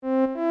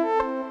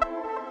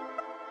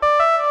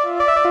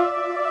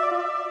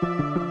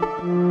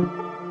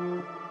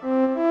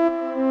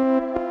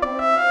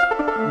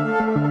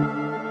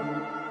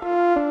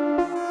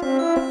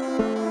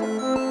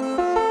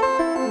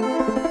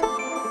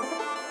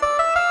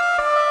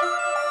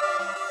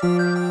Hi,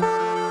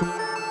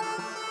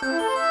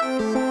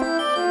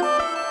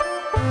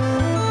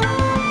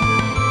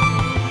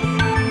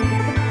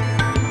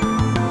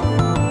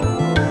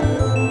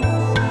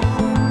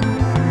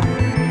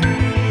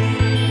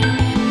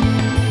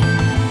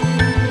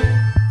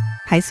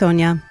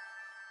 Sonia.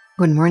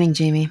 Good morning,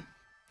 Jamie.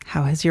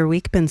 How has your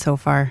week been so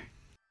far?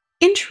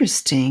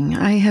 Interesting.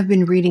 I have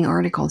been reading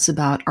articles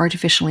about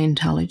artificial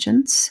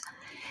intelligence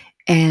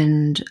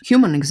and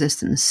human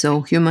existence, so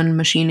human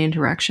machine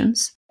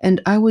interactions. And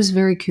I was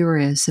very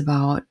curious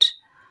about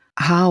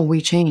how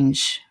we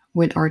change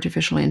with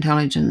artificial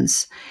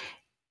intelligence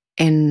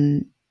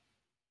and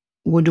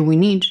what do we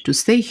need to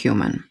stay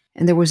human.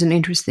 And there was an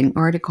interesting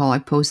article I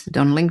posted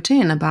on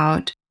LinkedIn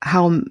about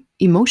how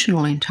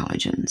emotional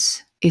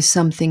intelligence is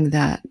something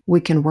that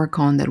we can work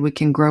on, that we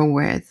can grow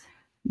with,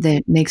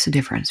 that makes a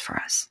difference for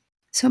us.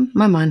 So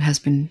my mind has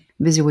been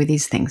busy with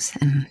these things.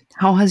 And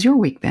how has your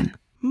week been?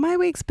 My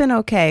week's been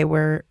okay.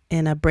 We're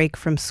in a break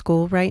from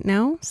school right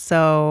now,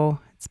 so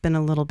it's been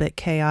a little bit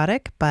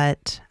chaotic,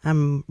 but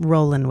I'm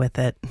rolling with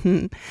it.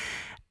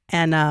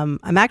 And I'm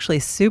actually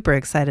super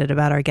excited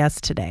about our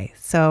guest today.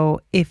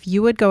 So if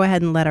you would go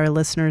ahead and let our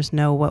listeners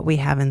know what we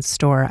have in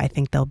store, I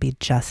think they'll be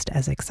just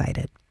as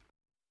excited.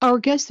 Our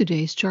guest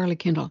today is Charlie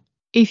Kindel.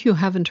 If you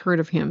haven't heard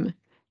of him,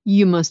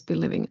 you must be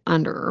living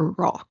under a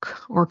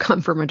rock or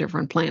come from a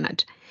different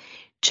planet.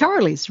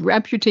 Charlie's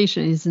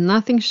reputation is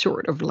nothing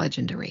short of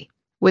legendary,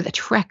 with a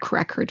track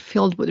record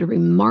filled with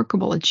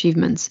remarkable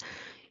achievements.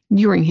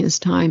 During his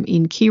time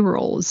in key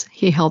roles,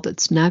 he held at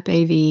Snap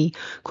AV,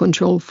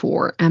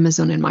 Control4,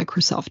 Amazon, and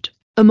Microsoft.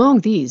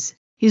 Among these,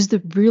 he's the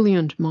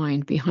brilliant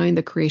mind behind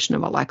the creation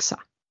of Alexa.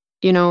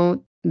 You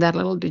know, that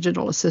little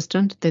digital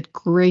assistant that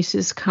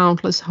graces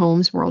countless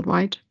homes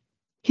worldwide.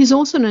 He's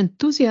also an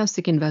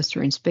enthusiastic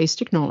investor in space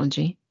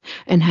technology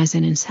and has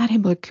an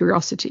insatiable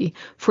curiosity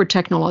for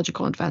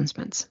technological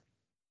advancements.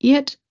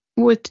 Yet,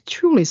 what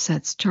truly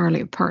sets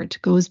Charlie apart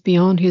goes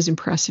beyond his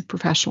impressive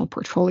professional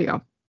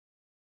portfolio.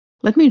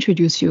 Let me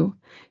introduce you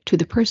to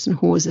the person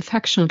who was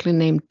affectionately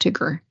named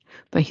Tigger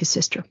by his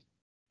sister.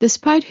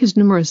 Despite his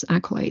numerous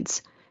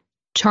accolades,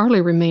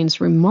 Charlie remains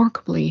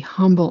remarkably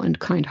humble and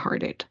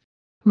kind-hearted.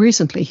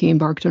 Recently, he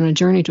embarked on a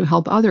journey to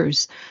help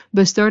others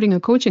by starting a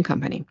coaching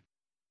company.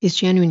 His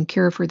genuine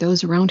care for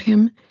those around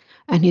him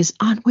and his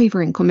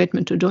unwavering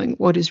commitment to doing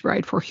what is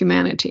right for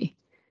humanity,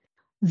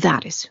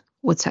 that is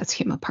what sets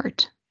him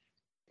apart.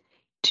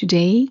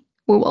 Today,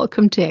 we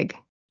welcome Tig,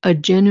 a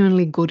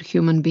genuinely good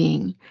human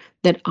being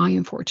that I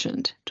am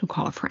fortunate to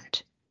call a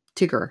friend.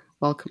 Tigger,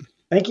 welcome.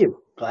 Thank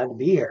you. Glad to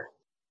be here.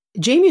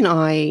 Jamie and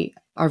I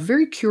are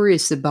very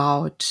curious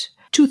about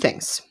two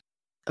things.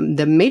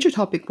 The major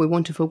topic we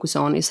want to focus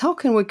on is how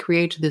can we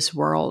create this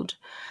world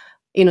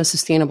in a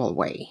sustainable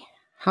way?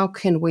 How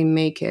can we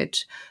make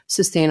it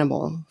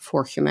sustainable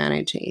for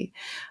humanity?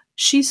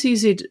 She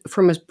sees it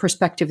from a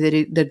perspective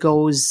that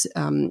goes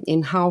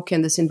in how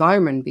can this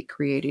environment be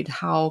created?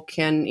 How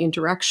can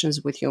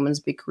interactions with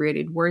humans be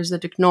created? Where is the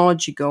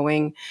technology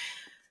going?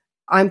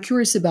 I'm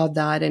curious about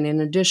that. And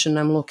in addition,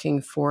 I'm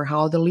looking for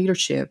how the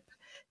leadership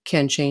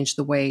can change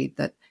the way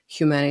that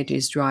humanity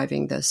is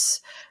driving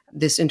this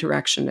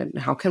interaction and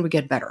how can we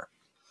get better.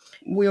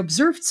 We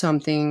observed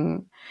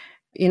something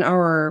in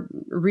our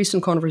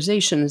recent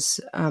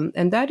conversations,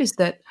 and that is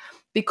that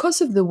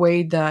because of the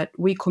way that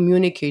we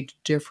communicate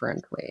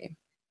differently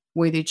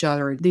with each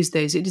other these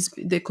days,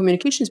 the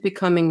communication is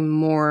becoming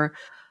more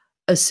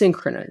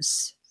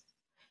asynchronous,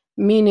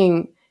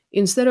 meaning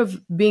instead of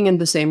being in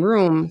the same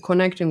room,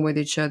 connecting with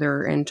each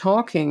other and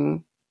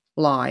talking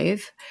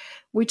live,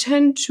 we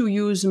tend to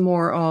use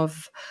more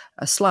of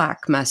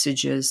Slack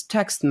messages,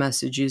 text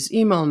messages,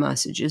 email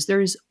messages.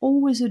 There is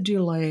always a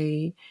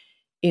delay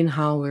in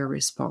how we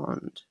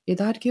respond.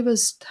 That gives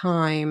us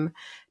time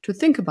to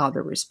think about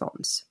the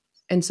response.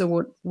 And so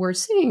what we're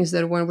seeing is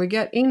that when we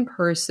get in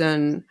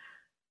person,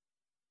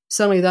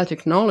 suddenly that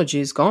technology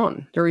is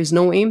gone. There is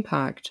no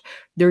impact.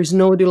 There is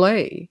no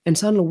delay. And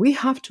suddenly we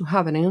have to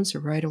have an answer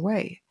right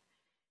away.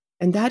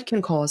 And that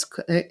can cause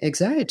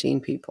anxiety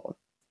in people.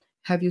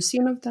 Have you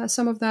seen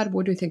some of that?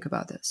 What do you think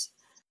about this?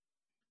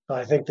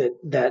 I think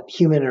that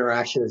human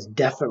interaction has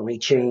definitely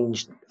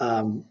changed.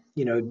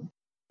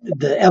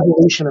 The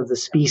evolution of the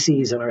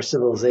species and our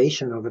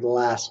civilization over the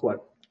last, 400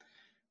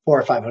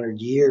 or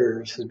 500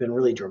 years has been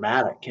really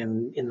dramatic.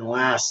 And in the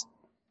last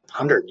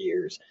 100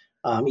 years,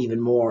 even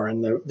more.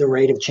 And the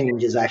rate of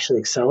change is actually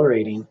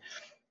accelerating.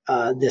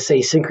 This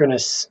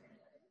asynchronous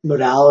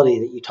modality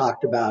that you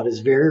talked about is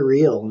very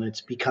real, and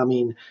it's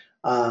becoming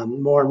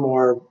more and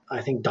more,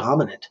 I think,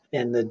 dominant.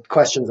 And the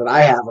questions that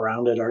I have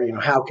around it are,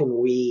 how can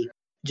we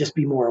just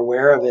be more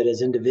aware of it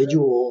as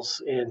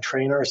individuals and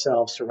train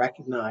ourselves to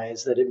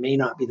recognize that it may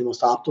not be the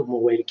most optimal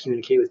way to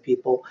communicate with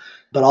people,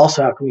 but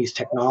also how can we use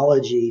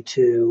technology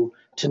to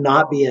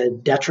not be a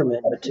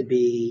detriment, but to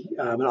be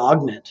an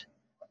augment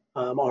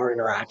our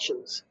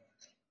interactions.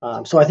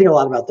 So I think a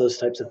lot about those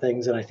types of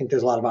things, and I think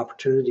there's a lot of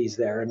opportunities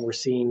there, and we're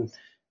seeing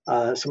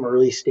some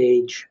early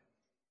stage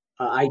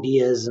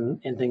ideas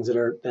and things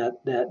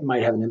that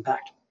might have an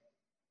impact.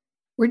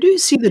 Where do you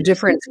see the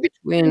difference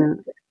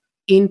between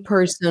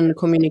in-person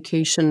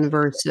communication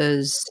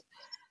versus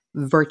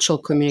virtual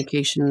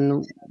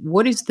communication?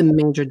 What is the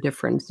major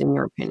difference in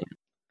your opinion?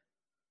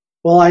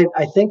 Well,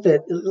 I think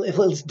that if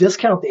let's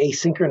discount the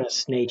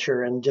asynchronous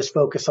nature and just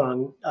focus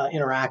on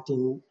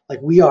interacting like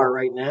we are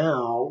right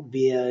now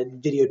via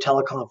video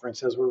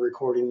teleconference as we're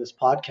recording this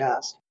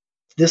podcast.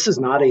 This is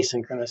not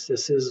asynchronous.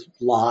 This is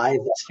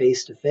live. It's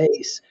face to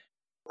face.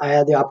 I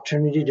had the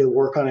opportunity to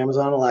work on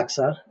Amazon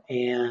Alexa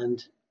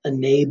and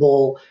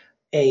enable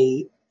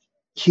a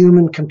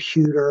human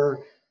computer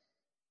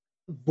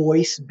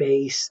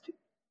voice-based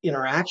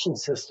interaction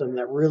system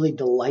that really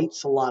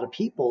delights a lot of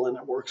people and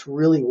it works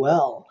really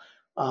well.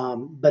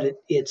 But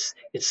it's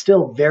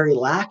still very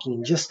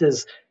lacking, just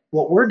as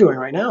what we're doing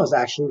right now is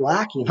actually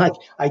lacking. Like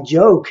I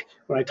joke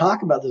when I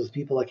talk about those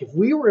people, like if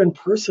we were in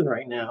person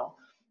right now,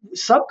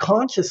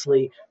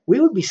 subconsciously we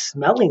would be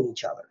smelling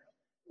each other.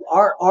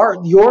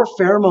 Your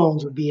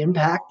pheromones would be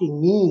impacting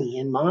me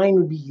and mine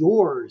would be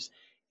yours.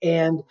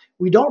 And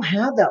we don't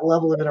have that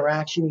level of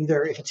interaction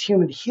either if it's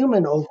human to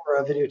human over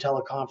a video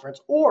teleconference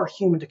or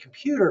human to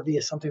computer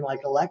via something like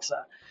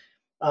Alexa.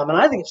 And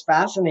I think it's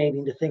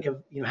fascinating to think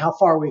of how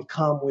far we've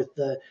come with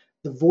the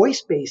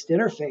voice-based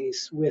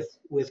interface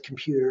with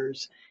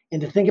computers, and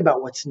to think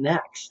about what's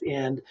next.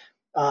 And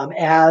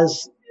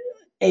as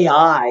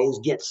AIs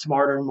get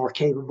smarter and more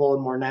capable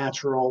and more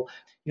natural,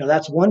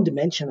 that's one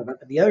dimension of it.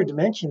 But the other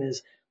dimension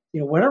is,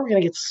 when are we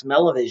going to get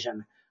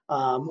smell-o-vision,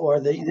 or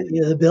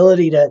the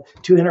ability to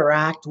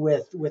interact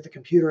with the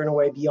computer in a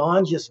way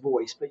beyond just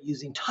voice, but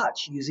using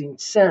touch, using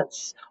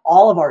sense,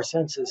 all of our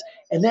senses.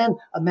 And then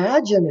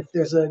imagine if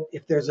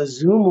there's a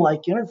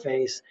Zoom-like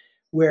interface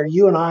where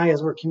you and I,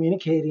 as we're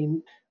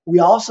communicating, we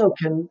also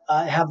can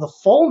have the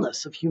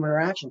fullness of human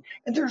interaction.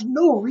 And there's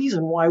no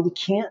reason why we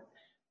can't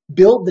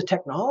build the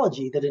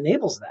technology that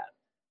enables that.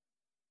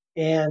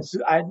 And so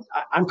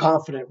I'm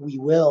confident we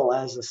will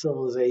as a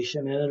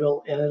civilization, and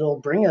it'll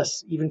bring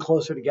us even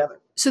closer together.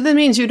 So that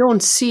means you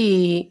don't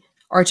see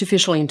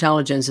artificial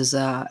intelligence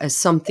as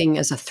something,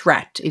 as a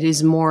threat. It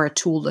is more a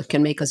tool that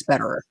can make us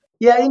better.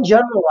 Yeah, in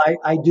general,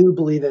 I do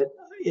believe it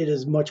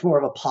is much more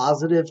of a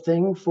positive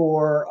thing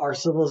for our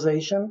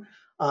civilization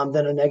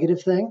than a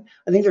negative thing.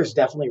 I think there's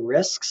definitely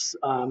risks,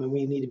 and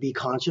we need to be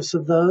conscious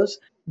of those.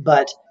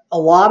 But a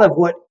lot of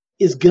what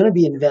is going to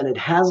be invented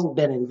hasn't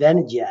been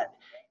invented yet.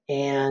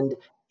 And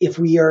if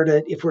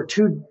we're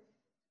too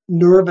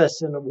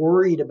nervous and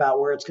worried about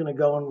where it's going to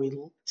go and we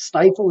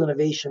stifle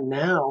innovation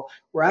now,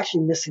 we're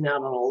actually missing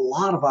out on a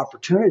lot of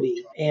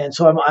opportunity. And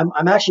so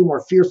I'm actually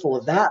more fearful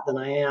of that than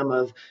I am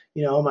of,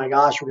 oh my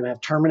gosh, we're going to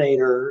have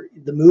Terminator,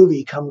 the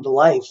movie, come to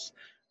life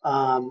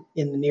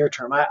in the near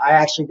term.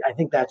 I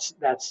think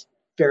that's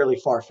fairly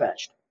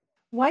far-fetched.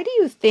 Why do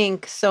you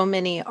think so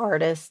many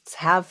artists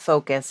have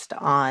focused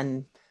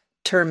on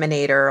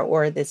Terminator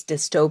or this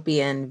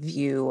dystopian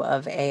view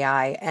of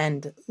AI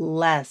and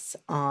less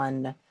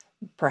on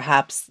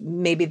perhaps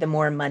maybe the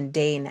more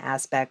mundane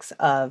aspects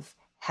of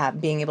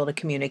being able to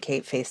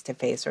communicate face to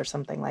face or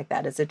something like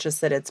that? Is it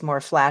just that it's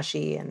more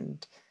flashy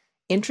and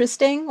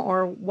interesting,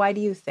 or why do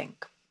you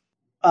think?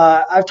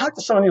 I've talked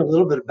to Sonia a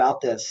little bit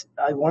about this.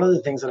 One of the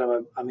things that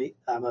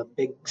I'm a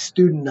big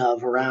student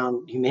of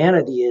around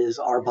humanity is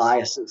our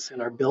biases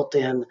and our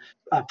built-in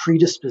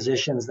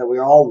predispositions that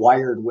we're all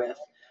wired with.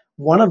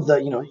 One of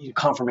the,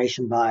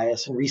 confirmation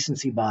bias and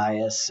recency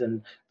bias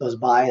and those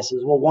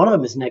biases. Well, one of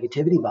them is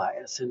negativity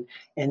bias,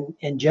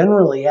 and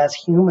generally as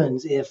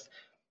humans, if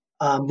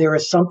there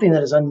is something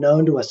that is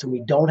unknown to us and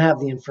we don't have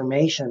the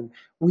information,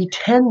 we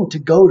tend to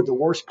go to the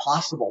worst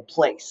possible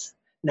place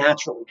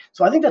naturally.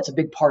 So I think that's a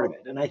big part of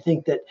it. And I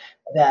think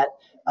that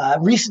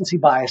recency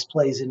bias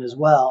plays in as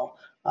well.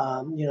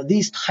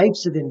 These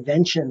types of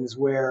inventions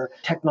where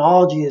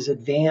technology is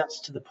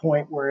advanced to the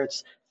point where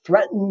it's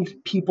threatened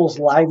people's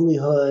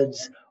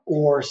livelihoods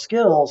or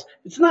skills,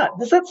 that's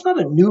not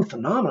a new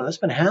phenomenon. It's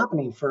been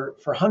happening for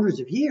hundreds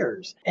of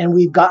years, and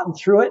we've gotten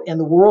through it, and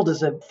the world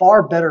is a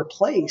far better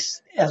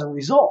place as a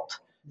result.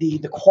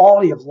 The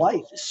quality of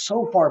life is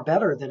so far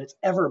better than it's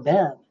ever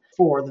been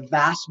for the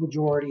vast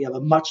majority of a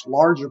much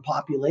larger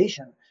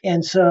population.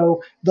 And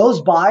so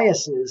those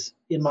biases,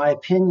 in my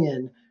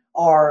opinion,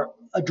 are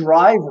a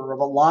driver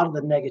of a lot of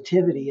the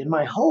negativity. And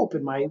my hope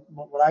and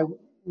what I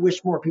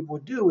wish more people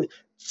would do is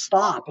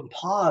stop and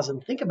pause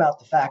and think about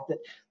the fact that,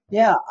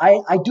 yeah,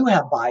 I do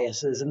have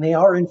biases and they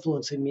are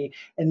influencing me.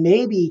 And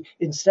maybe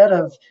instead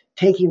of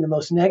taking the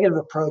most negative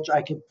approach,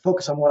 I could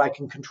focus on what I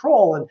can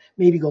control and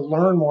maybe go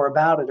learn more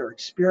about it or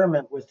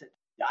experiment with it.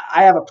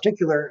 I have a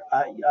particular,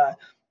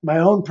 my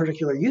own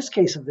particular use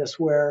case of this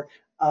where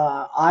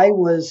I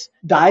was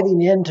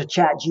diving into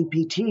Chat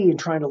GPT and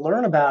trying to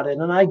learn about it.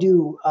 And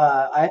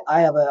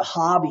I have a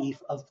hobby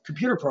of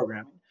computer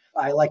programming.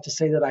 I like to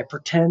say that I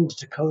pretend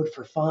to code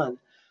for fun.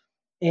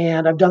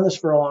 And I've done this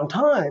for a long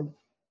time.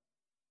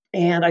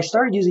 And I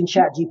started using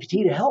Chat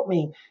GPT to help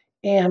me.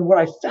 And what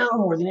I found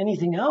more than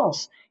anything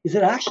else is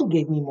it actually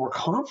gave me more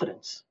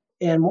confidence.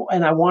 And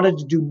I wanted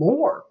to do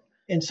more.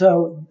 And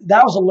so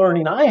that was a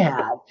learning I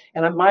had.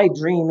 And my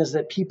dream is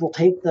that people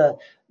take the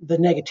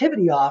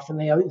negativity off and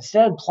they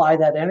instead apply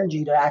that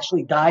energy to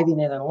actually diving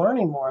in and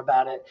learning more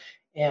about it.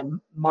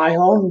 And my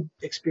own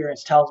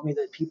experience tells me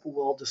that people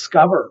will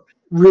discover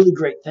really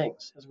great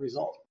things as a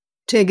result.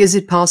 Tig, is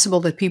it possible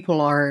that people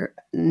are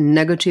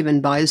negative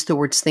and biased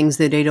towards things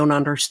that they don't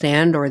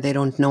understand or they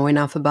don't know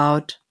enough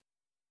about?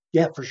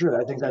 Yeah, for sure.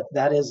 I think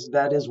that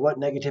is what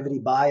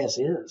negativity bias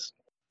is.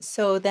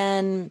 So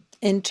then,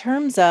 in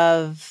terms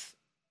of,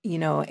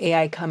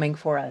 AI coming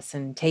for us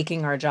and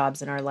taking our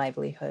jobs and our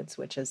livelihoods,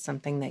 which is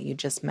something that you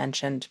just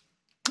mentioned,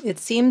 it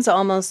seems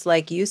almost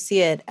like you see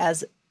it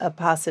as a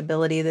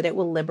possibility that it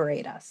will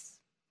liberate us.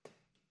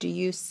 Do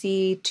you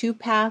see two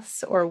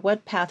paths, or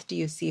what path do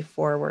you see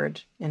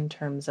forward in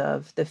terms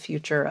of the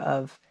future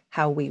of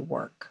how we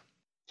work?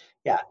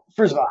 Yeah,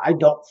 first of all, I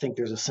don't think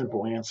there's a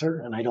simple answer,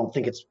 and I don't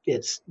think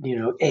it's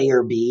A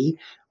or B.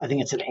 I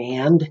think it's an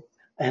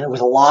and it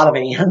was a lot of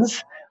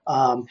ands.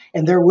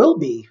 And there will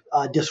be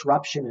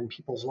disruption in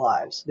people's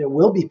lives. There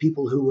will be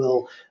people who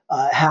will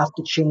have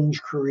to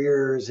change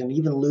careers and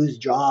even lose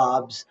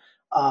jobs,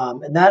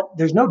 and that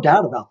there's no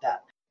doubt about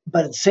that.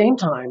 But at the same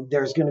time,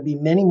 there's going to be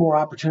many more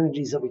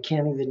opportunities that we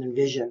can't even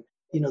envision.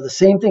 The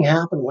same thing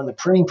happened when the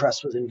printing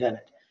press was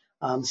invented.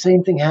 The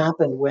same thing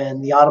happened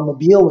when the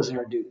automobile was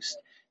introduced,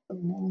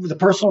 the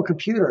personal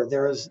computer.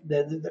 There is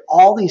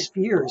all these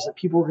fears that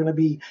people are going to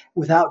be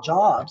without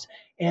jobs.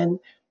 And,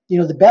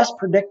 the best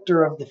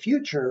predictor of the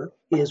future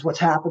is what's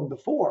happened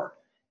before.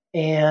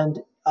 And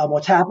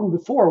what's happened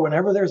before,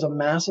 whenever there's a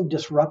massive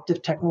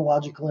disruptive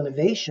technological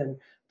innovation,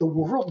 the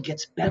world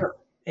gets better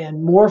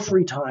and more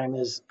free time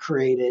is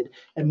created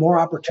and more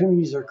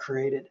opportunities are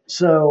created.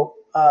 So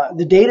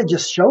the data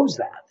just shows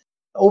that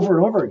over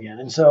and over again.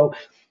 And so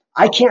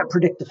I can't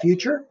predict the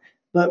future.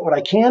 But what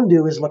I can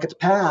do is look at the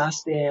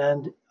past,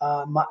 and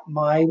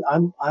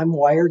I'm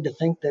wired to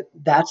think that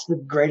that's the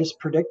greatest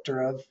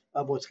predictor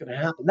of what's going to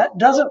happen. That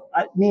doesn't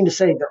mean to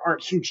say there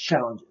aren't huge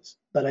challenges,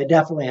 but I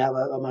definitely have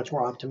a much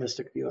more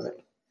optimistic view of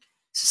it.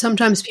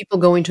 Sometimes people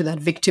go into that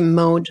victim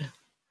mode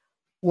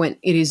when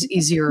it is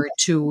easier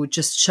to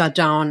just shut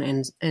down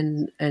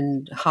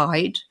and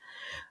hide.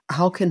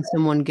 How can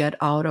someone get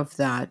out of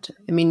that?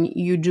 I mean,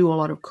 you do a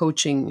lot of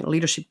coaching,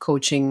 leadership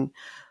coaching.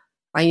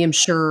 I am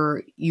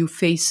sure you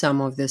face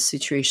some of these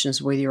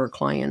situations with your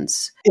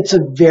clients. It's a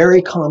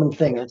very common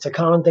thing. It's a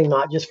common thing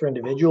not just for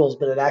individuals,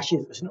 but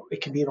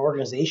it can be an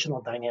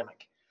organizational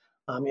dynamic.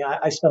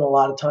 I spent a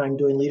lot of time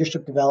doing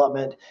leadership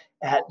development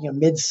at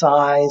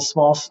mid-size,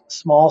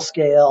 small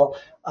scale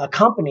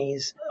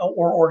companies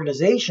or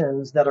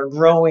organizations that are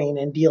growing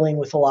and dealing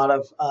with a lot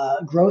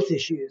of growth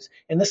issues.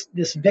 And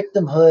this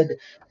victimhood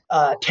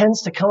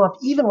tends to come up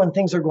even when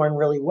things are going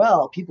really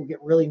well. People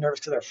get really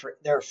nervous because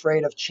they're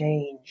afraid of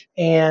change.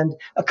 And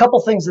a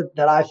couple things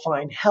that I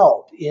find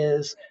help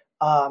is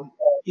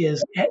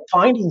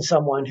finding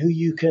someone who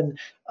you can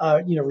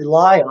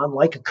rely on,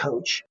 like a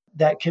coach,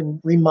 that can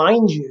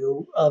remind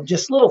you of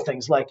just little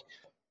things like,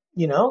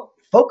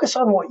 focus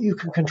on what you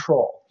can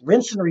control.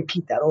 Rinse and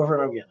repeat that over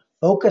and over again.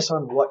 Focus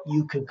on what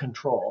you can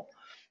control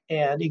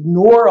and try and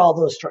ignore all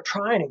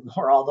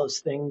those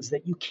things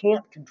that you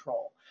can't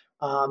control.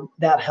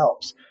 That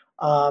helps.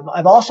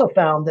 I've also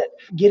found that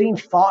getting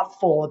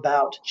thoughtful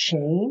about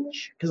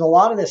change, because a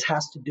lot of this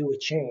has to do with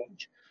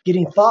change,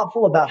 getting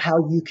thoughtful about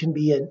how you can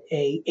be an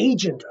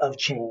agent of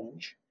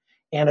change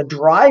and a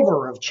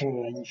driver of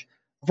change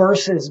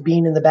versus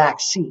being in the back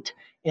seat.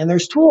 And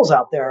there's tools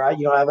out there.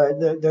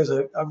 There's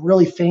a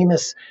really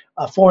famous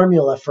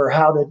formula for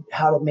how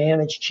to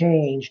manage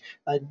change.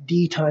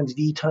 D times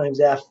V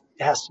times F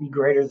has to be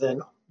greater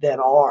than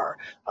R.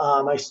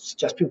 I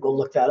suggest people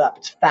look that up.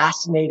 It's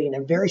fascinating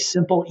and very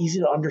simple, easy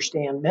to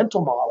understand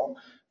mental model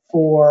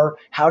for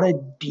how to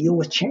deal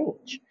with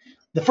change.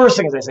 The first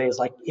thing, as I say, is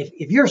like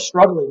if you're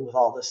struggling with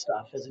all this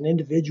stuff as an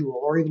individual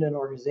or even an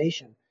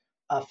organization,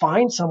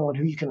 find someone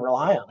who you can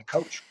rely on, a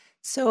coach.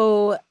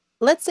 So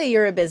let's say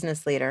you're a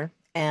business leader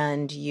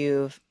and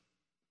you've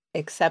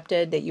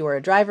accepted that you are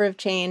a driver of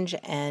change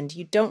and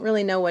you don't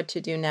really know what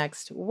to do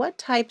next. What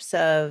types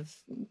of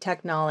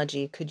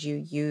technology could you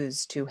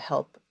use to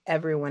help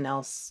everyone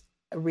else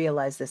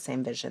realize the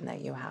same vision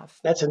that you have?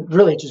 That's a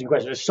really interesting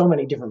question. There's so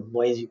many different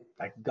ways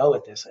I could go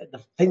with this.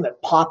 The thing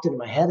that popped into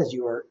my head as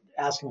you were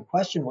asking the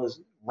question was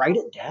write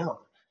it down.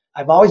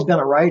 I've always been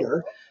a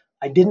writer.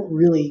 I didn't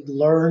really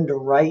learn to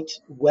write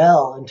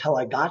well until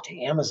I got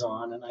to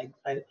Amazon, and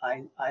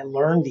I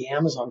learned the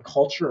Amazon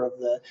culture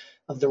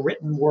of the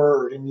written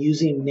word and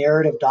using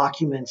narrative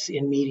documents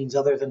in meetings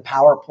other than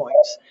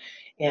PowerPoints,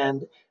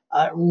 and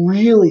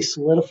really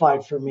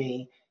solidified for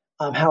me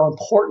how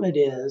important it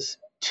is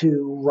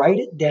to write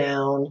it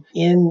down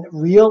in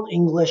real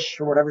English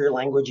or whatever your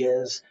language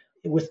is,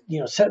 with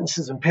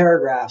sentences and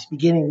paragraphs,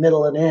 beginning,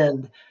 middle, and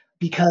end,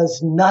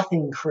 because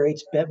nothing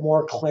creates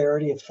more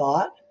clarity of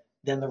thought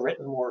than the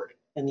written word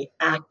and the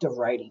act of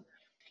writing.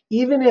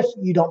 Even if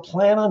you don't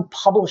plan on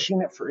publishing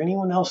it for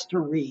anyone else to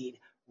read,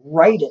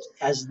 write it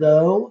as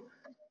though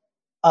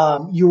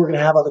you were going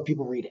to have other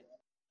people read it.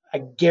 I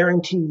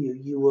guarantee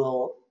you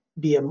will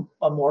be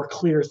a more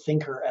clear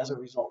thinker as a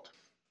result.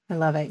 I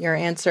love it. Your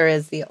answer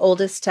is the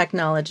oldest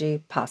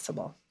technology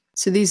possible.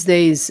 So these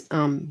days,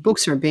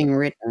 books are being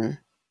written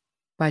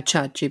by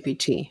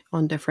ChatGPT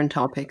on different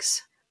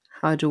topics.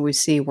 How do we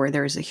see where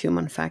there's a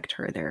human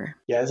factor there?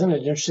 Yeah, isn't it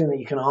interesting that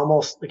you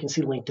can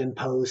see LinkedIn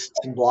posts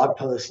and blog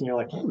posts, and you're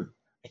like,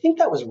 I think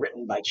that was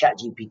written by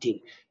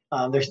ChatGPT.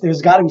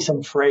 There's got to be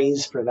some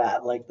phrase for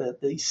that, like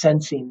the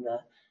sensing,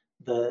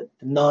 the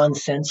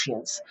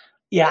non-sentience.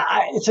 Yeah,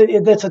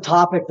 it's a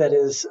topic that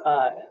is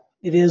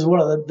it is one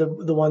of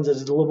the ones that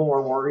is a little bit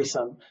more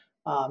worrisome.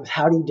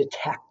 How do you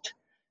detect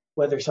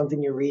whether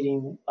something you're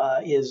reading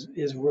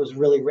was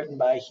really written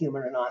by a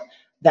human or not?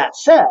 That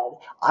said,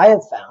 I have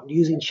found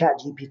using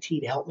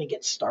ChatGPT to help me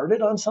get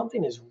started on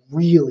something is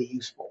really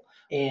useful,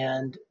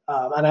 and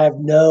I have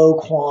no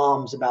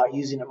qualms about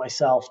using it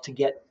myself to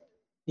get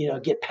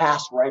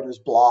past writer's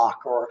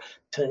block or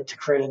to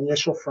create an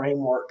initial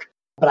framework.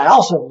 But I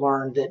also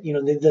learned that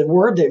the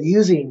word they're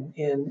using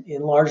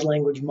in large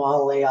language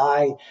model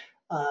AI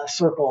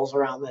circles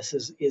around this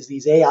is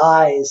these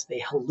AIs, they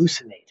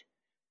hallucinate,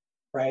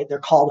 right? They're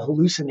called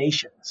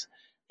hallucinations,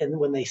 and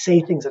when they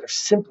say things that are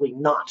simply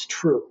not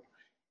true.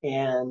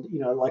 And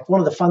like one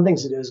of the fun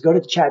things to do is go to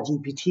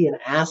ChatGPT and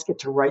ask it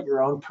to write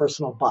your own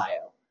personal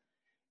bio,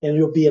 and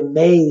you'll be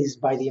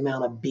amazed by the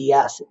amount of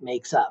BS it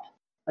makes up.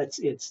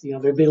 It's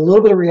there'd be a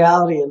little bit of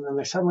reality, and then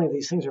there's suddenly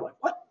these things are like,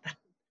 what?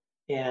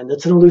 And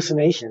it's an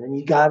hallucination, and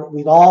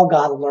we've all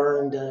got to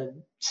learn to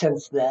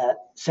sense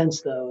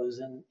those,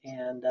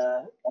 and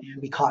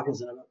be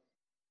cognizant of it.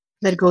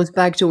 That goes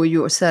back to what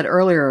you said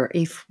earlier.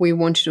 If we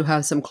want to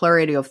have some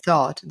clarity of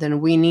thought, then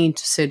we need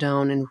to sit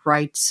down and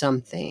write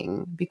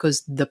something,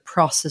 because the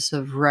process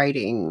of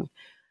writing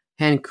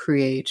can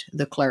create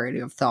the clarity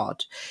of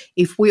thought.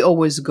 If we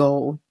always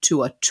go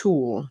to a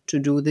tool to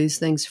do these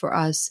things for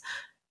us,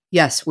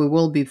 yes, we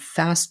will be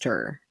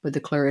faster, but the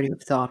clarity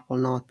of thought will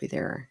not be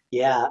there.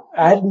 Yeah,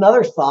 I had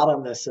another thought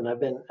on this, and I've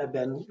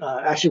been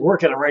actually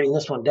working on writing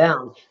this one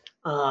down.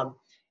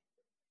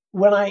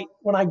 When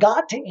I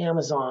got to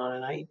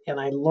Amazon and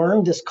I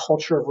learned this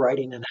culture of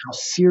writing and how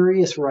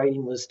serious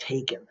writing was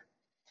taken,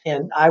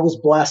 and I was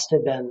blessed to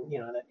have been,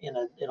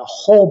 in a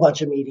whole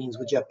bunch of meetings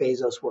with Jeff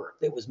Bezos' work.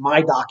 It was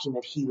my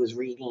document he was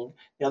reading,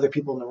 the other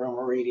people in the room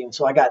were reading.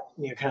 So I got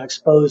kind of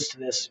exposed to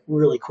this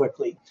really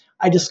quickly.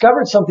 I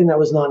discovered something that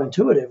was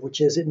non-intuitive,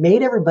 which is it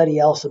made everybody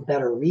else a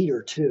better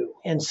reader too.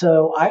 And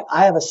so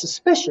I have a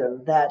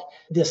suspicion that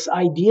this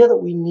idea that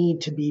we need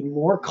to be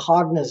more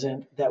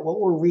cognizant that what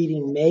we're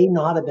reading may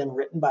not have been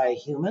written by a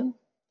human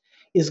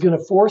is going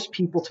to force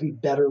people to be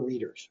better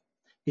readers,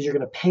 because you're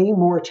going to pay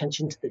more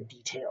attention to the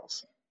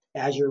details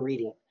as you're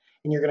reading.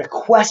 And you're going to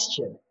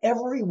question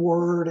every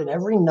word and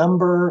every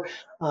number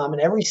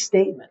and every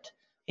statement.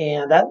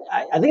 And that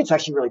I think it's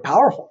actually really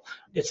powerful.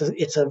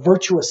 It's a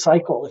virtuous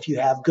cycle if you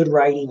have good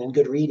writing and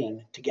good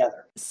reading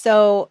together.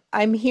 So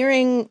I'm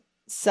hearing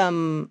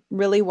some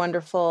really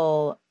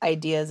wonderful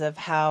ideas of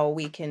how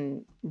we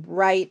can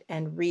write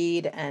and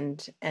read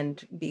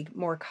and be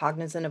more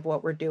cognizant of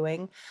what we're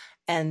doing.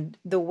 And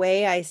the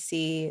way I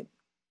see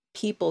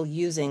people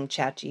using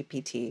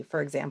ChatGPT,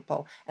 for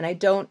example, and I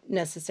don't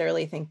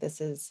necessarily think this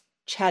is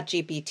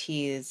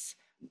ChatGPT's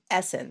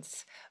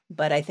essence,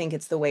 but I think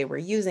it's the way we're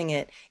using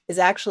it, is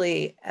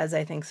actually, as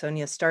I think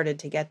Sonia started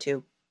to get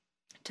to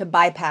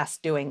bypass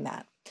doing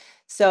that.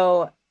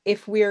 So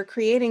if we're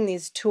creating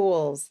these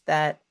tools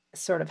that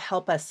sort of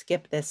help us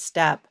skip this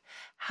step,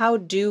 how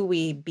do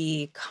we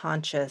be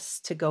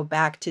conscious to go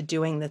back to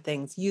doing the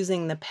things,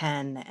 using the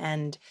pen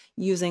and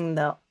using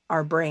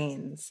our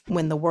brains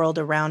when the world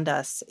around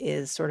us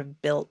is sort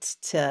of built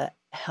to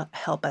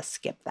help us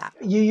skip that?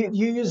 You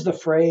use the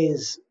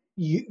phrase,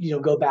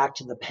 go back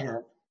to the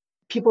pen.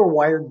 People are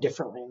wired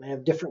differently, and they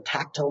have different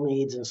tactile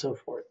needs and so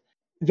forth.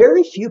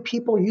 Very few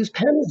people use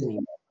pens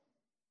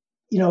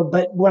anymore.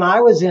 But when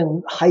I was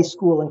in high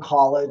school and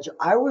college,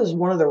 I was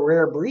one of the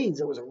rare breeds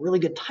that was a really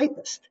good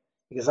typist,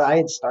 because I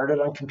had started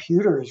on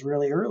computers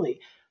really early.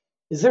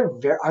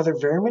 Are there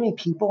very many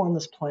people on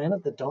this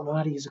planet that don't know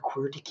how to use a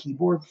QWERTY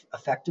keyboard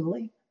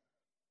effectively?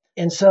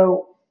 And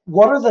so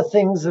what are the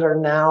things that are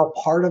now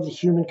part of the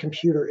human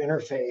computer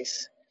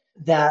interface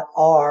that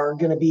are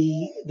going to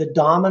be the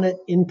dominant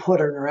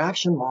input or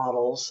interaction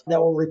models that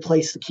will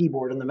replace the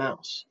keyboard and the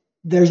mouse?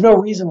 There's no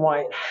reason why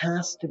it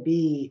has to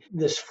be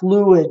this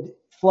fluid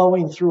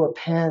flowing through a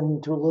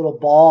pen to a little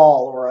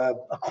ball or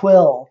a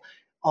quill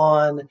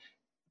on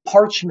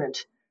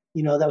parchment,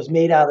 that was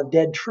made out of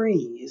dead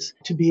trees,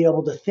 to be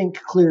able to think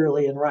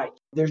clearly and write.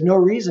 There's no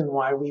reason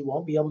why we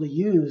won't be able to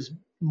use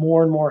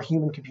more and more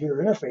human computer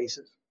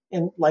interfaces.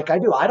 And like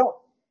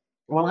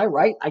when I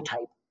write, I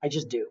type. I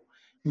just do.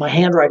 My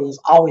handwriting has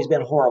always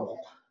been horrible.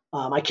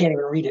 I can't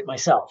even read it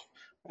myself.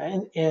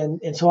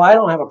 And so I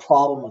don't have a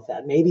problem with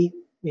that. Maybe,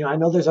 I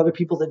know there's other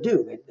people that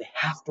do. They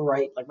have to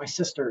write. Like my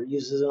sister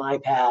uses an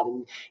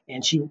iPad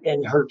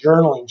and her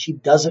journaling, she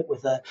does it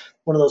with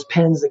one of those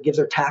pens that gives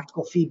her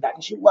tactical feedback,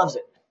 and she loves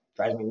it.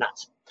 Drives me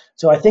nuts.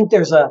 So I think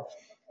there's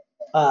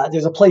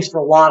there's a place for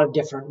a lot of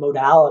different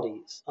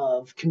modalities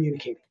of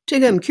communicating.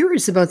 Tigger, I'm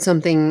curious about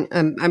something.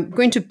 I'm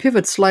going to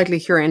pivot slightly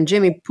here, and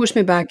Jamie, push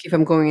me back if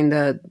I'm going in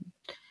the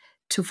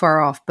too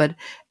far off. But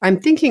I'm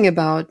thinking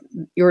about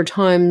your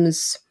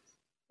times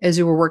as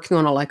you were working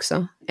on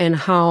Alexa and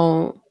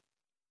how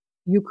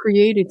you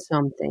created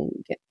something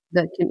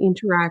that can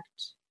interact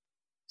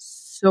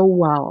so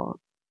well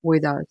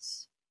with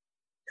us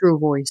through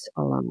voice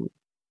alone.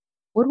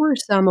 What were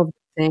some of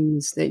the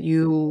things that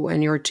you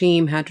and your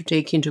team had to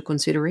take into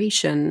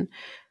consideration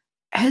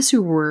as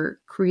you were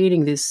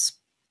creating this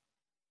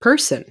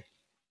person?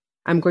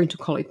 I'm going to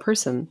call it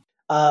person.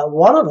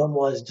 One of them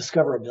was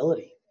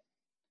discoverability.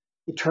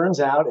 It turns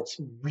out it's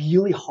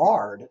really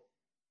hard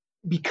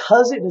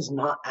because it is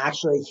not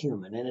actually a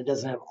human and it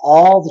doesn't have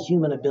all the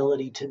human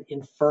ability to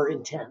infer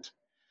intent.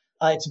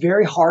 It's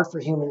very hard for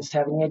humans to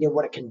have any idea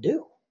what it can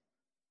do.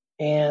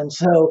 And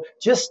so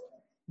just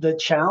the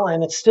challenge,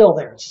 and it's still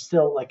there. It's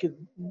still like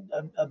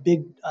a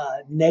big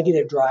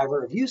negative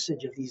driver of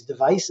usage of these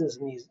devices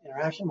and these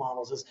interaction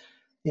models is,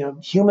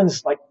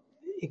 humans, like,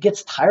 it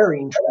gets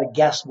tiring trying to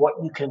guess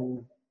what you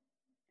can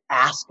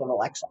ask an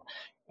Alexa.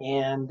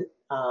 And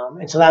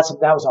so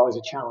that was always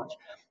a challenge.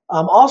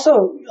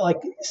 Also,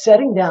 like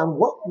setting down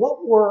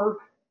what were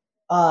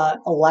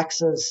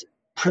Alexa's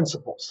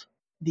principles,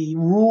 the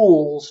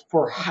rules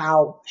for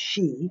how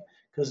she,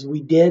 because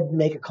we did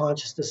make a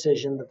conscious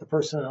decision that the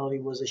personality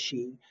was a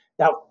she,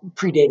 that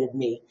predated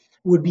me,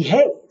 would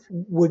behave.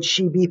 Would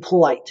she be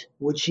polite?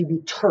 Would she be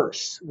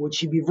terse? Would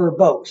she be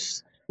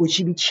verbose? Would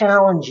she be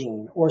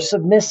challenging or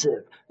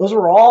submissive? Those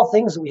were all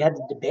things that we had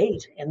to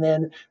debate and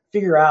then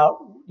figure out,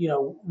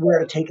 where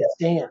to take a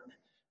stand.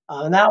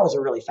 And that was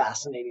a really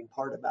fascinating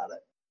part about it.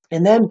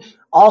 And then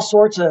all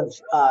sorts of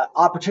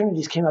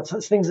opportunities came up,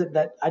 things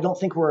that I don't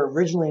think were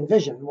originally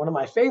envisioned. One of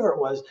my favorite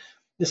was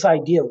this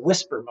idea of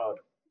whisper mode.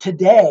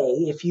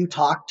 Today, if you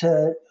talk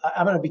to,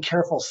 I'm going to be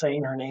careful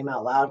saying her name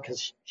out loud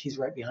because she's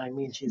right behind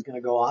me and she's going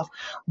to go off.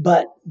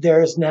 But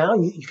there's now,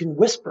 you can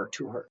whisper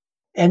to her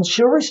and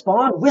she'll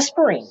respond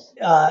whispering.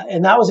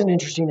 And that was an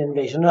interesting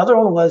innovation. Another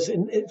one was,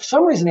 for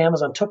some reason,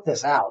 Amazon took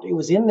this out. It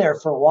was in there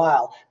for a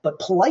while, but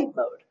polite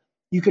mode.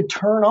 You could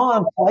turn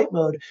on polite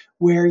mode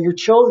where your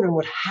children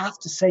would have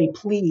to say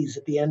please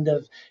at the end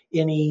of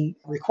any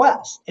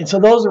request. And so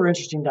those are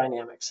interesting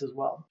dynamics as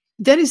well.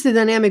 That is the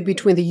dynamic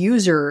between the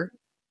user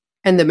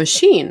and the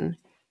machine.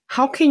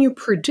 How can you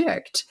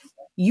predict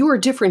you're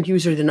a different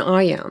user than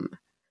I am?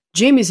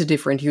 Jamie's a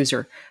different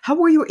user. How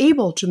were you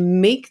able to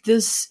make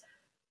this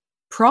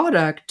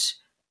product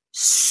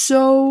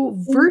so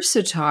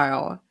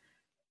versatile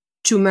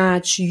to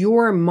match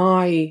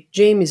my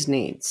Jamie's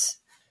needs?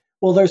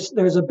 Well,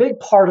 there's a big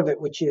part of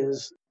it, which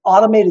is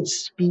automated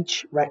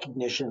speech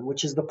recognition,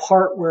 which is the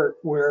part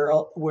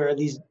where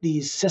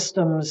these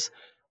systems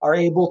are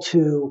able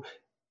to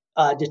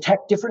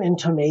detect different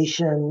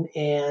intonation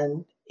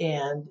and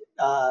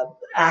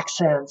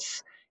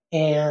accents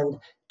and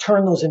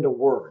turn those into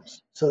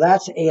words. So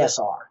that's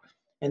ASR.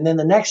 And then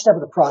the next step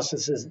of the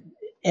process is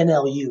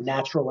NLU,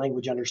 natural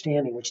language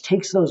understanding, which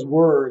takes those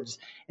words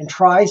and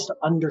tries to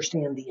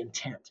understand the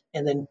intent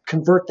and then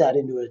convert that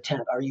into an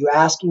intent. Are you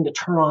asking to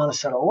turn on a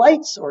set of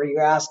lights, or are you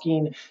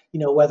asking,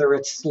 whether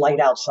it's light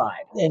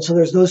outside? And so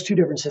there's those two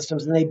different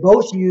systems, and they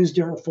both use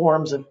different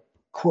forms of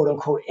quote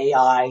unquote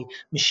AI,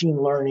 machine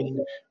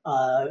learning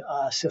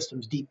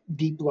systems,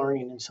 deep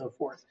learning, and so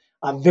forth.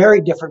 Very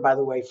different, by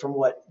the way, from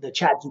what the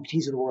chat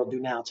GPTs of the world do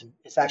now.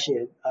 It's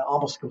actually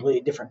almost a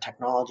completely different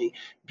technology.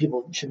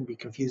 People shouldn't be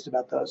confused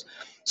about those.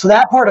 So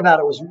that part about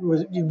it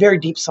was very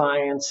deep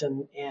science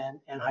and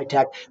high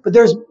tech. But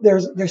there's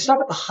stuff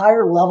at the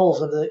higher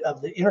levels of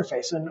the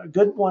interface, and a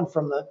good one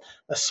from the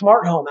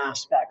smart home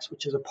aspects,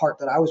 which is a part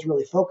that I was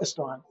really focused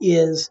on,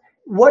 is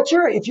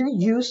if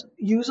you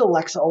use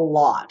Alexa a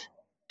lot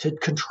to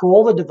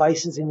control the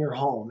devices in your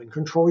home and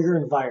control your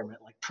environment,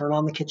 like turn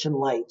on the kitchen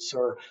lights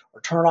or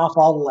turn off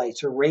all the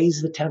lights or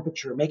raise the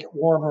temperature, make it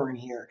warmer in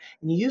here,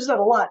 and you use that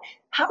a lot,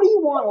 how do you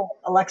want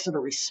Alexa to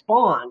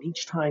respond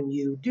each time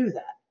you do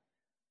that?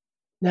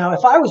 Now,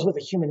 if I was with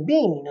a human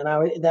being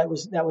and that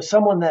was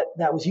someone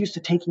that was used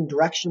to taking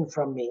direction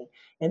from me,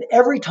 and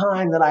every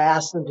time that I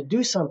asked them to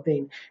do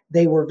something,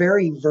 they were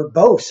very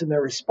verbose in their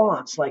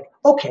response, like,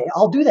 okay,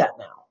 I'll do that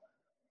now.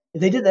 If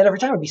they did that every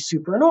time, it would be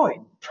super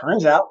annoying.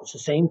 Turns out it's the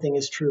same thing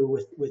is true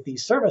with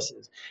these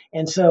services.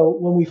 And so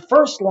when we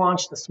first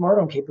launched the smart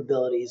home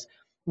capabilities,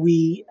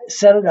 we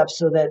set it up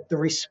so that the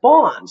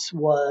response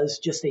was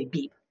just a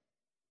beep.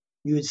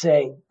 You would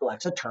say,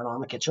 Alexa, turn on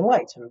the kitchen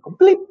lights. And it would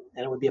go bleep.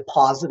 And it would be a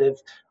positive,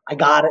 I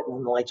got it, and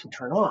then the lights would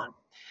turn on.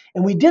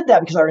 And we did that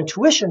because our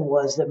intuition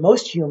was that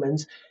most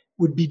humans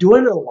would be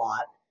doing it a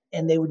lot,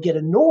 and they would get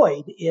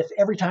annoyed if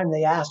every time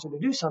they asked her to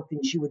do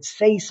something, she would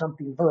say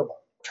something verbal.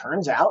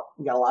 Turns out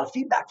we got a lot of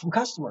feedback from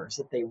customers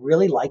that they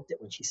really liked it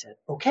when she said,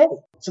 okay.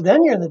 So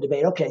then you're in the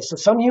debate. Okay, so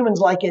some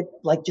humans like it,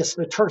 like just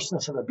the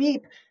terseness of a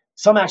beep.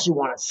 Some actually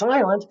want it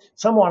silent.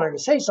 Some want her to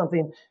say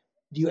something.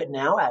 Do you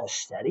now add a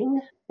setting?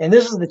 And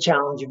this is the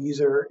challenge of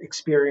user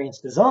experience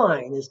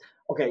design is,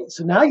 okay,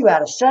 so now you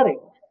add a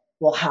setting.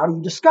 Well, how do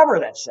you discover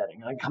that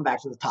setting? I come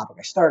back to the topic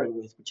I started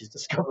with, which is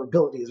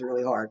discoverability is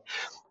really hard.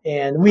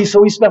 And we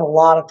spent a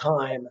lot of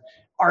time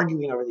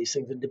arguing over these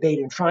things and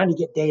debating, trying to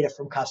get data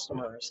from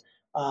customers,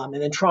 and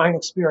then trying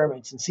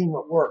experiments and seeing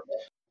what worked.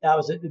 That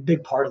was a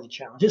big part of the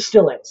challenge. It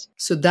still is.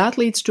 So that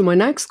leads to my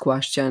next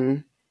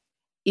question.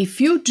 If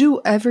you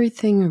do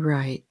everything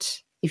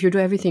right,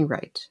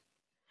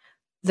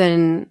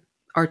 then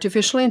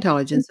artificial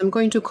intelligence, I'm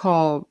going to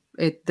call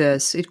it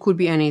this, it could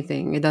be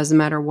anything, it doesn't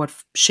matter what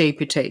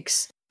shape it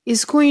takes,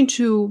 is going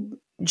to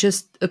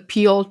just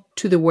appeal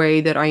to the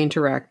way that I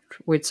interact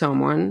with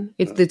someone.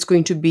 It's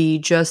going to be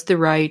just the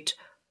right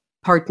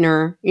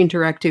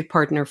interactive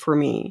partner for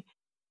me.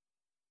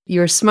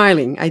 You're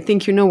smiling. I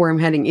think you know where I'm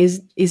heading.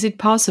 Is it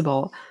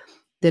possible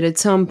that at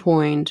some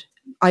point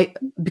I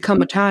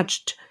become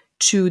attached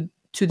to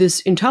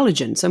this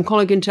intelligence? I'm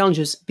calling it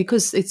intelligence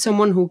because it's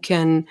someone who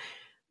can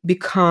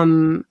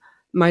become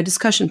my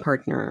discussion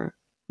partner,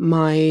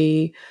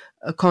 my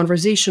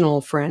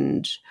conversational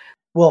friend.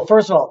 Well,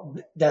 first of all,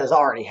 that has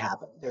already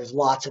happened. There's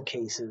lots of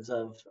cases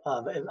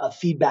of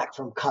feedback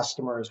from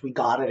customers we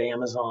got at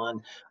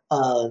Amazon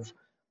of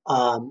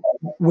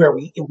where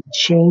we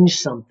changed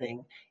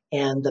something,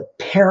 and the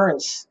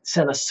parents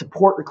sent a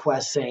support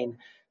request saying,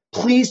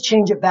 "Please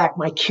change it back.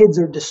 My kids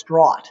are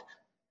distraught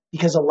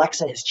because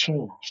Alexa has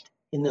changed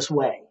in this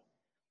way."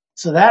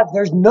 So that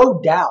there's no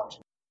doubt.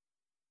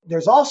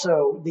 There's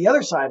also the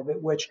other side of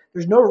it, which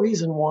there's no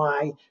reason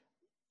why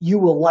you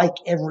will like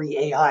every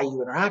AI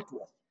you interact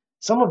with.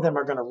 Some of them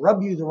are going to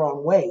rub you the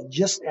wrong way,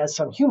 just as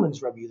some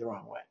humans rub you the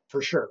wrong way,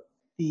 for sure.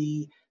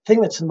 The thing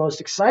that's the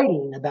most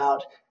exciting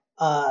about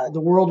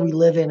the world we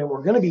live in and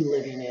we're going to be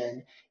living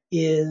in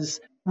is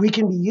we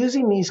can be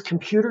using these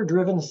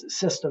computer-driven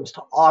systems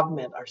to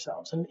augment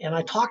ourselves. And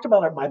I talked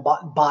about my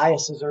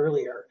biases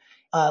earlier.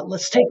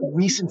 Let's take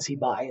recency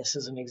bias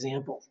as an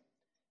example.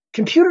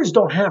 Computers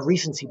don't have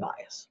recency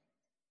bias.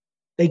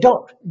 They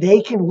don't.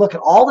 They can look at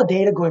all the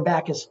data going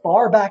back as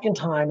far back in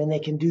time, and they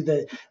can do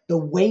the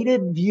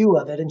weighted view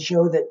of it and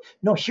show that,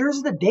 no,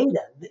 here's the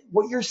data.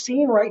 What you're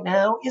seeing right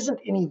now isn't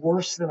any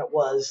worse than it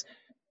was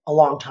a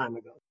long time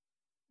ago.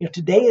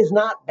 Today is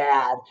not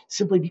bad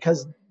simply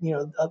because,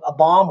 a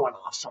bomb went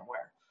off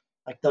somewhere.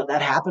 Like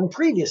that happened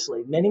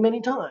previously many,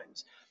 many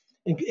times.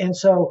 And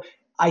so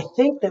I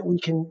think that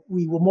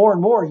we will more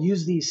and more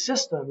use these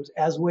systems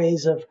as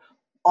ways of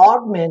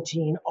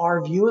augmenting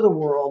our view of the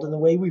world and the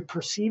way we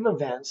perceive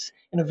events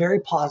in a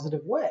very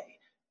positive way,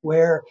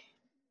 where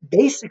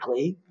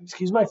basically,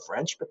 excuse my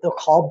French, but they'll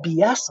call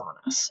BS on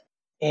us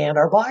and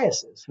our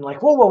biases. And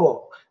like,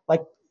 whoa.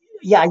 Like,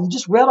 yeah, you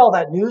just read all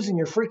that news and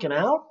you're freaking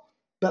out,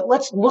 but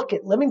let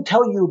me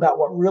tell you about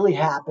what really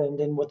happened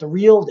and what the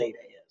real data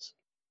is.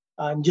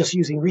 I'm just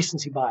using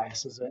recency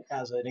bias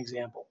as an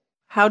example.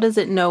 How does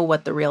it know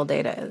what the real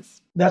data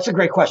is? That's a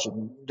great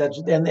question.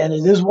 And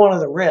it is one of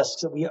the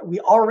risks that we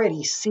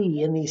already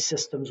see in these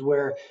systems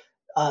where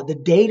the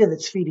data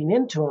that's feeding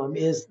into them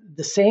is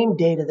the same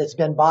data that's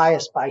been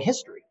biased by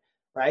history,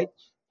 right?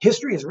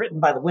 History is written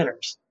by the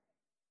winners.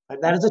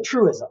 Right? That is a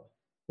truism.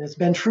 It's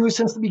been true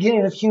since the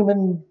beginning of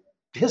human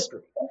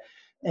history.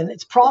 And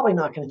it's probably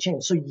not going to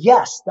change. So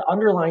yes, the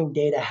underlying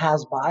data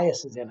has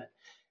biases in it.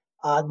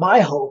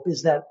 My hope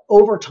is that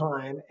over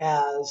time,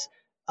 as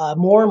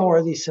more and more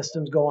of these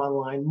systems go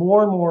online,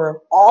 more and more of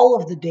all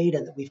of the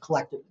data that we've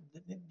collected,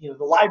 the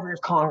Library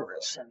of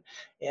Congress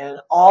and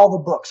all the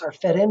books are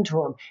fed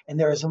into them, and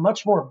there is a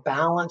much more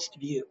balanced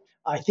view.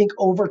 I think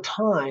over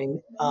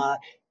time,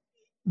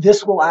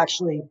 this will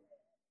actually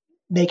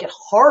make it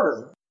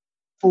harder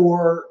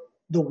for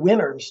the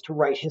winners to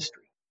write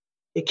history.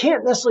 It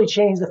can't necessarily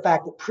change the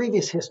fact that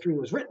previous history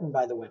was written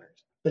by the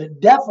winners, but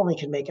it definitely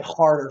can make it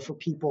harder for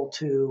people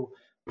to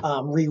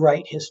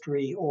rewrite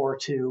history or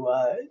to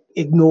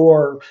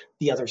ignore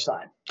the other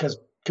side, because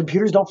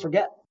computers don't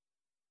forget.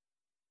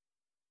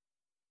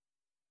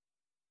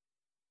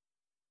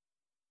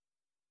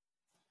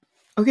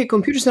 Okay,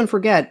 computers don't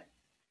forget.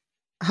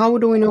 How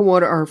do we know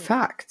what are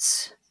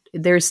facts?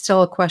 There's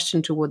still a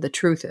question to what the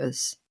truth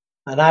is.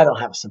 And I don't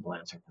have a simple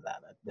answer for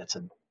that.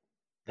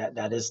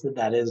 That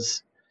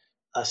is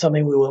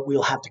something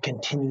we'll have to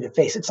continue to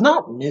face. It's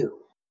not new.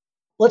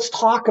 Let's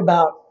talk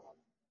about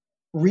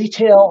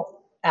retail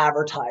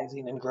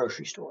advertising in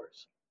grocery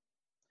stores.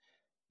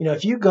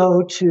 If you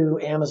go to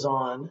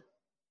Amazon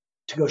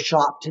to go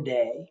shop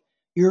today,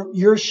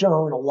 you're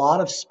shown a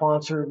lot of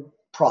sponsored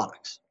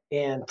products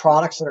and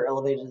products that are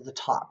elevated to the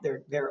top.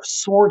 They're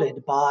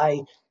assorted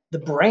by the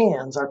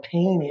brands are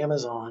paying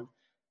Amazon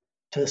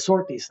to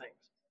assort these things.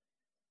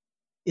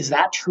 Is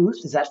that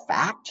truth? Is that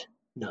fact?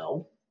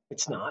 No,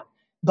 it's not.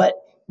 But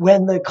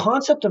when the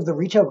concept of the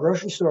retail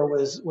grocery store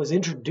was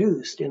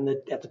introduced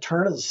at the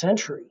turn of the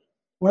century,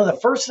 one of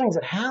the first things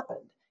that happened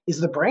is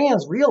the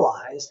brands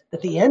realized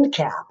that the end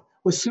cap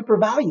was super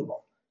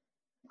valuable.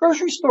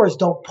 Grocery stores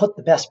don't put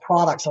the best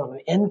products on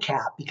an end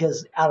cap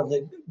because out of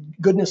the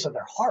goodness of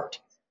their heart.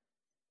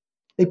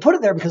 They put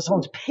it there because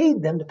someone's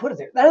paid them to put it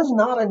there. That is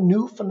not a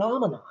new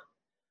phenomenon.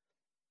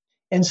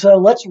 And so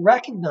let's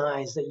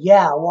recognize that,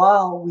 yeah,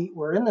 while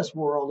we're in this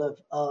world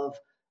of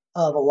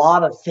a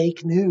lot of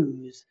fake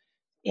news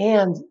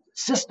and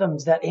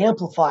systems that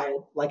amplify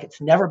it like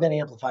it's never been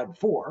amplified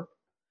before,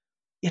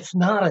 it's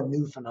not a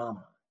new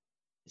phenomenon.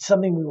 It's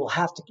something we will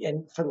have to,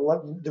 and for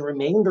the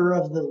remainder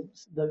of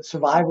the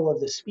survival of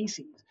the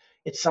species,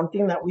 it's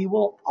something that we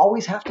will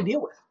always have to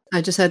deal with.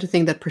 I just had to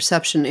think that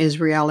perception is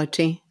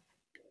reality.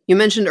 You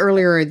mentioned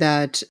earlier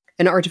that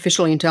an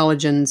artificial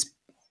intelligence,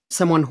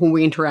 someone who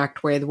we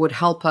interact with, would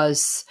help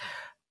us,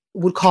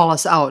 would call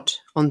us out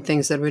on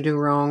things that we do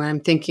wrong. I'm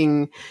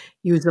thinking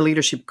you as a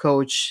leadership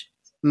coach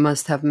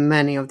must have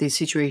many of these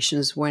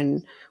situations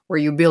where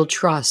you build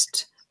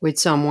trust with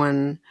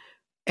someone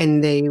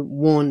and they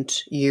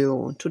want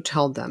you to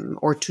tell them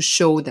or to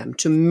show them,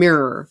 to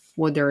mirror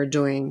what they're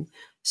doing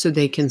so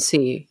they can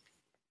see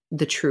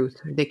the truth,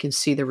 they can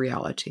see the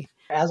reality.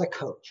 As a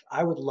coach,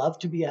 I would love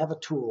to have a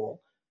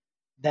tool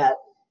that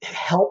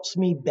helps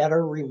me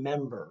better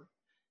remember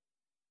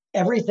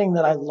everything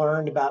that I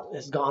learned about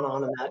has gone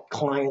on in that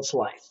client's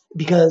life.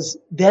 Because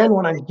then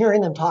when I'm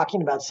hearing them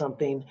talking about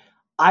something,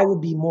 I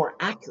would be more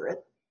accurate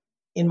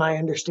in my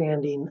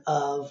understanding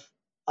of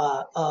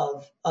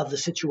the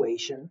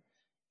situation.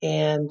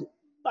 And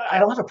I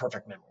don't have a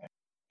perfect memory.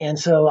 And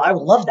so I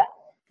would love that.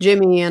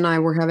 Jimmy and I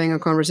were having a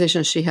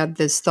conversation. She had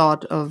this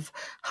thought of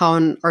how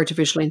an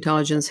artificial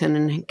intelligence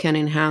can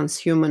enhance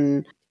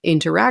human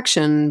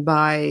interaction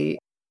by,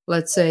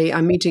 let's say,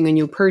 I'm meeting a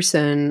new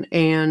person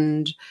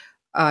and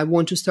I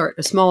want to start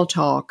a small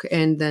talk,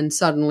 and then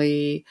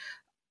suddenly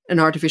an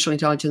artificial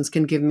intelligence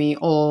can give me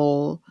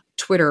all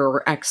Twitter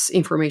or X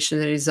information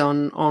that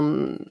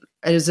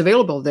is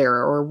available there,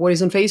 or what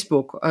is on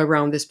Facebook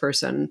around this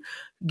person.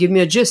 Give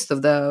me a gist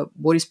of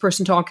what is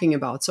person talking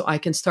about, so I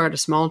can start a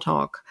small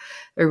talk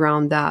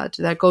around that.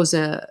 That goes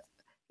in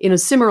a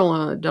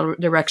similar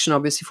direction.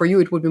 Obviously, for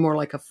you, it would be more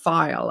like a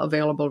file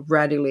available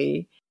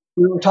readily.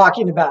 We were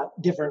talking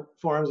about different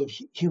forms of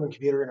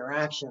human-computer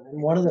interaction,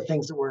 and one of the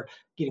things that we're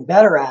getting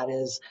better at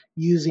is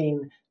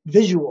using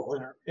visual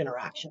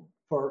interaction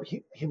for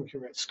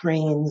human-computer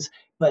screens,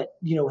 but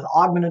with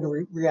augmented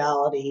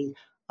reality.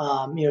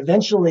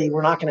 Eventually,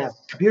 we're not going to have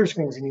computer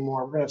screens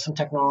anymore. We're going to have some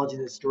technology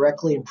that's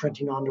directly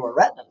imprinting onto our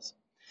retinas.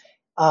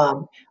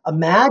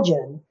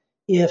 Imagine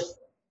if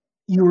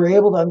you were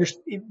able to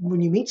understand, when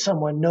you meet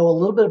someone, know a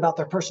little bit about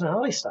their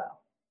personality style.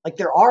 Like,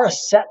 there are a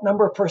set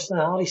number of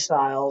personality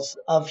styles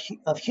of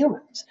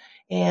humans.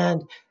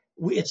 And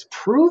it's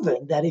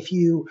proven that if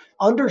you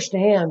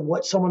understand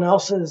what someone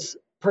else's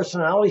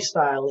personality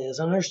style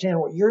is, understand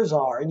what yours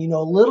are, and you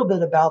know a little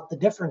bit about the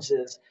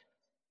differences,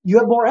 you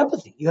have more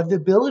empathy. You have the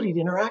ability to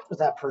interact with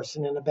that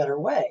person in a better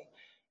way.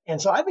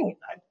 And so I think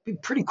it'd be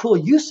pretty cool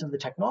use of the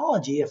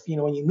technology if,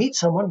 when you meet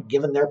someone,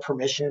 given their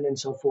permission and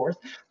so forth,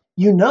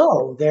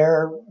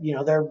 they're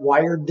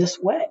wired this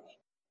way.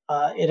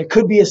 It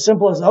could be as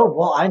simple as, oh,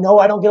 well, I know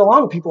I don't get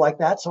along with people like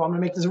that, so I'm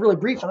going to make this really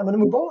brief and I'm going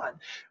to move on.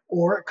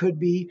 Or it could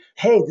be,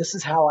 hey, this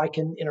is how I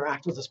can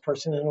interact with this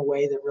person in a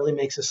way that really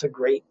makes this a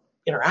great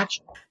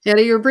interaction. Yeah,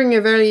 you're bringing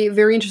a very,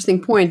 very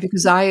interesting point,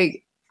 because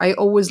I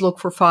always look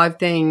for 5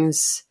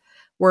 things: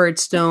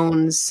 words,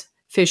 tones,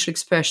 facial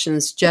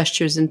expressions,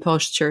 gestures, and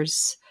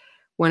postures.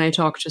 When I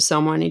talk to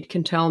someone, it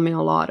can tell me a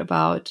lot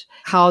about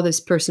how this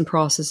person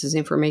processes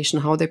information,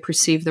 how they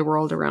perceive the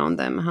world around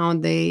them, how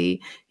they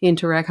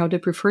interact, how they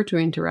prefer to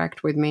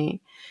interact with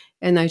me.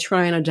 And I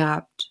try and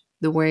adapt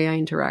the way I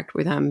interact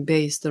with them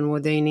based on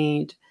what they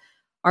need.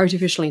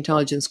 Artificial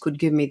intelligence could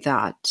give me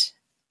that,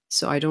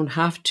 so I don't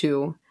have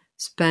to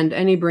spend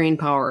any brain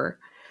power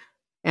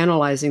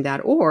analyzing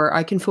that, or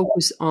I can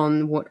focus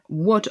on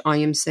what I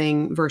am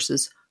saying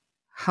versus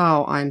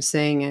how I'm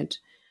saying it.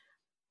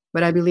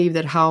 But I believe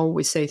that how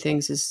we say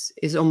things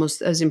is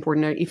almost as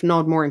important, if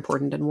not more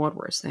important, than what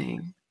we're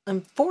saying.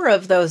 And 4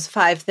 of those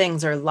 5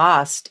 things are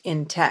lost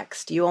in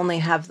text. You only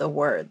have the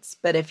words.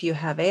 But if you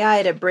have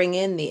AI to bring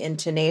in the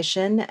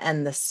intonation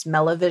and the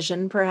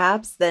smell-o-vision,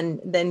 perhaps,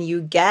 then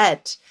you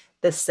get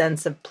the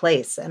sense of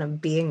place and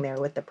of being there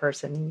with the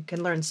person. You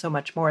can learn so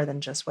much more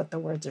than just what the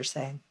words are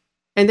saying.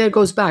 And that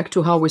goes back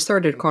to how we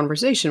started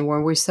conversation,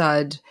 when we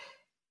said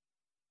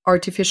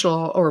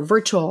artificial or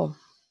virtual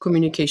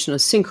communication,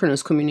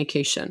 asynchronous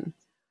communication.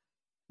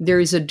 There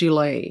is a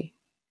delay,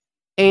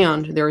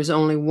 and there is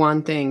only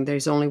one thing.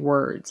 There's only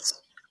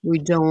words. We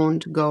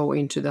don't go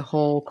into the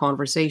whole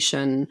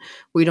conversation.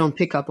 We don't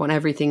pick up on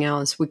everything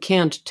else. We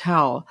can't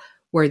tell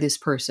where this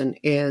person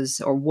is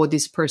or what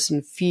this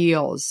person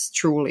feels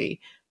truly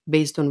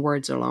based on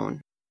words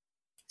alone.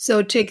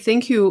 So, Tig,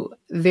 thank you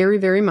very,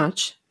 very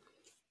much.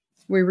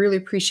 We really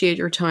appreciate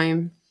your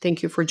time.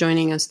 Thank you for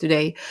joining us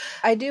today.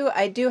 I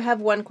do have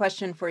one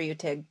question for you,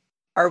 Tig.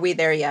 Are we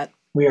there yet?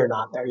 We are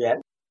not there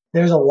yet.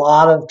 There's a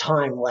lot of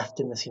time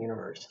left in this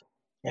universe,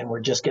 and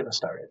we're just getting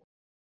started.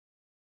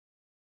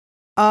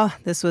 Oh,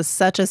 this was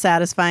such a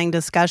satisfying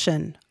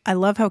discussion. I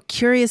love how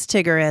curious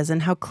Tigger is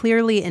and how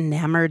clearly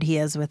enamored he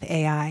is with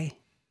AI.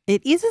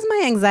 It eases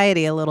my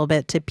anxiety a little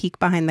bit to peek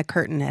behind the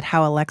curtain at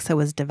how Alexa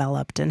was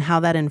developed and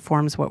how that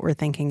informs what we're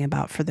thinking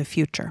about for the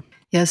future.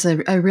 Yes,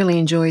 I really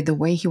enjoyed the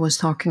way he was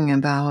talking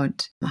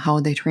about how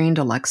they trained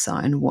Alexa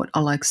and what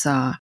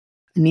Alexa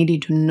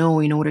needed to know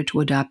in order to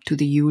adapt to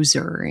the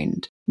user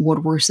and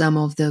what were some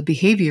of the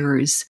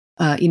behaviors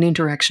in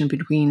interaction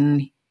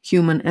between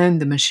human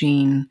and the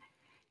machine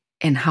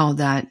and how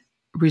that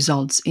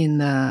results in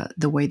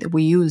the way that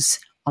we use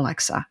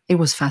Alexa. It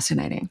was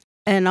fascinating.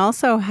 And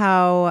also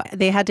how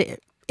they had to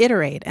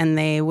iterate and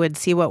they would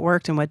see what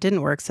worked and what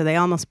didn't work. So they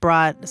almost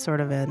brought sort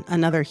of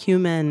another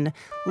human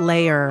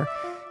layer.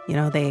 You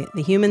know, the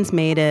humans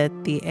made it,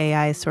 the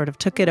AI sort of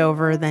took it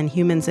over, then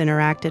humans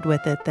interacted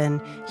with it,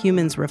 then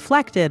humans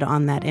reflected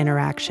on that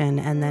interaction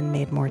and then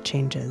made more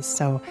changes.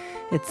 So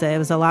it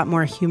was a lot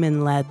more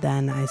human-led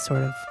than I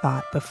sort of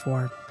thought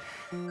before.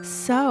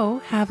 So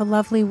have a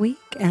lovely week,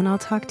 and I'll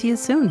talk to you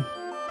soon.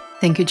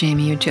 Thank you,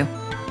 Jamie. You too.